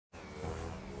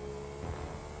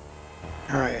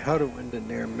Alright, how to win the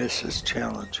near misses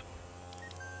challenge.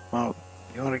 Well,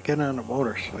 you want to get on a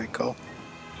motorcycle,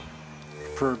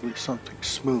 preferably something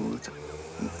smooth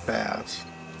and fast,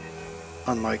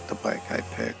 unlike the bike I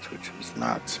picked, which is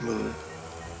not smooth.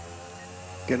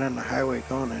 Get on the highway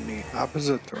going in the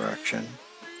opposite direction.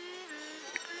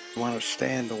 You want to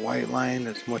stay in the white line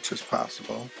as much as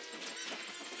possible.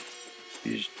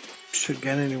 You should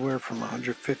get anywhere from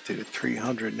 150 to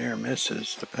 300 near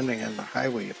misses, depending on the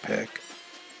highway you pick.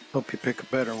 Hope you pick a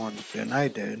better one than I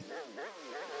did.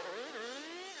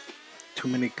 Too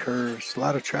many curves, a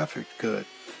lot of traffic, good.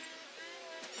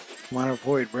 Want to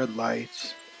avoid red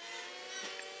lights,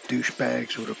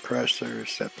 douchebags with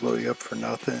oppressors that blow you up for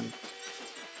nothing,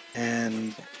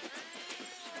 and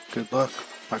good luck.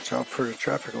 Watch out for the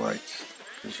traffic lights,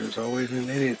 because there's always an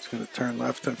idiot that's going to turn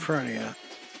left in front of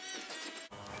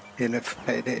you. And if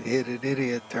I didn't hit an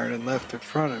idiot turning left in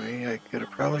front of me, I could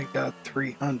have probably got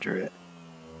 300.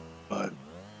 But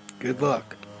good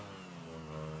luck.